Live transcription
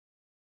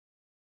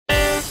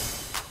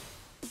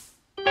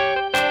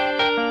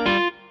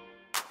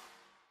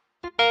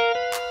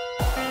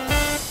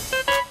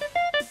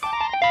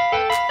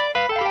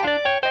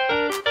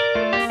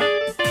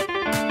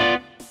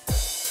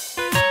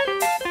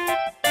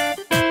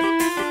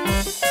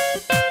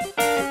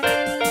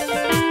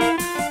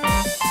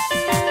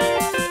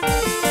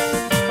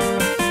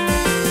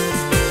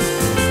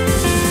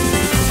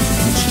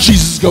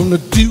gonna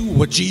do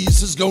what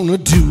Jesus gonna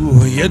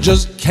do. You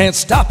just can't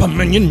stop him,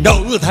 and you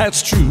know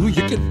that's true.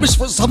 You can wish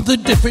for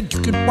something different,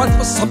 you can want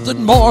for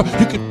something more.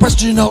 You can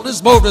question all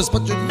his motives,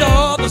 but you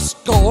know the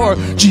score.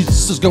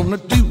 Jesus is gonna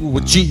do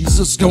what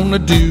Jesus gonna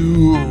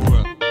do.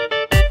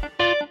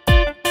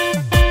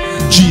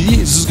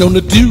 Jesus is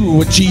gonna do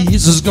what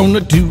Jesus is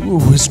gonna do.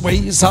 His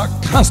ways are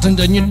constant,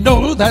 and you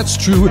know that's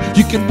true.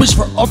 You can wish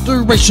for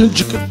alterations,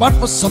 you can want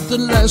for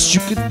something less.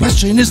 You can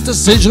question his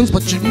decisions,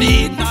 but you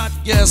need not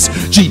guess.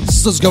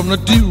 Jesus is gonna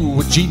do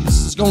what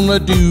Jesus is gonna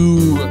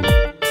do.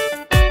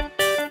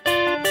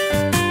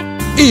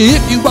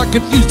 If you are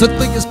confused and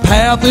think his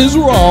path is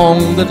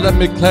wrong, then let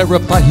me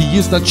clarify, he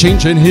is not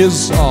changing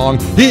his song.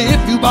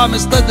 If you are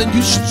misled, then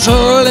you should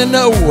surely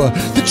know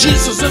that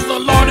Jesus is the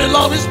Lord, he'll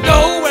always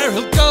know where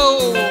he'll go.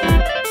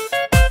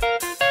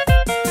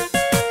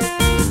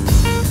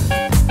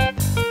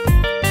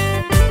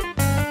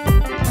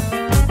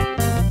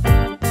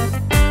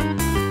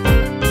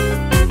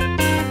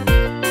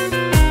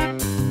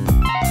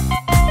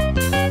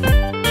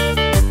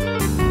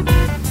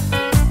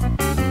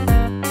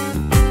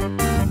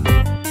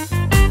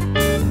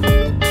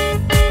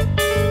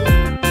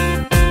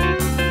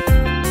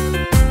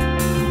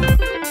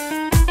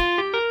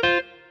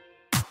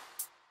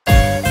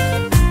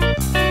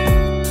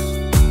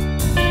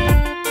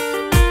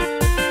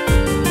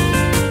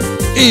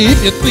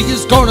 If you think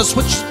he's gonna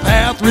switch his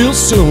path real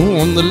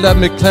soon, then let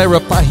me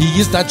clarify,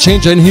 he is not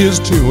changing his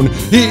tune.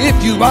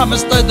 If you are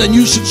misled, then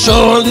you should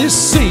surely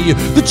see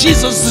that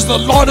Jesus is the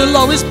Lord, he'll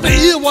always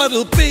be what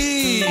he'll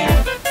be.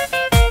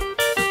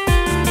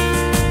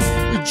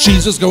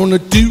 Jesus gonna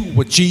do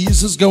what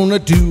Jesus gonna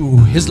do.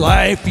 His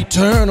life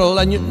eternal,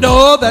 and you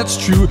know that's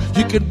true.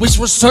 You can wish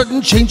for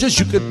certain changes,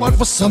 you can want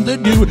for something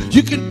new.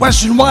 You can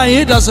question why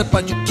he does it,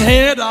 but you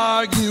can't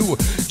argue.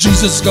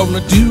 Jesus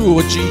gonna do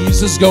what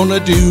Jesus gonna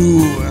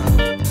do.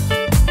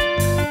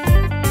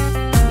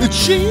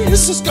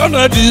 Jesus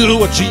gonna do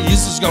what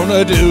Jesus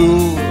gonna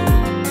do.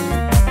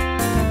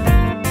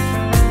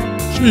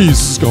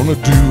 Jesus gonna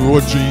do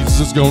what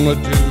Jesus gonna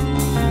do.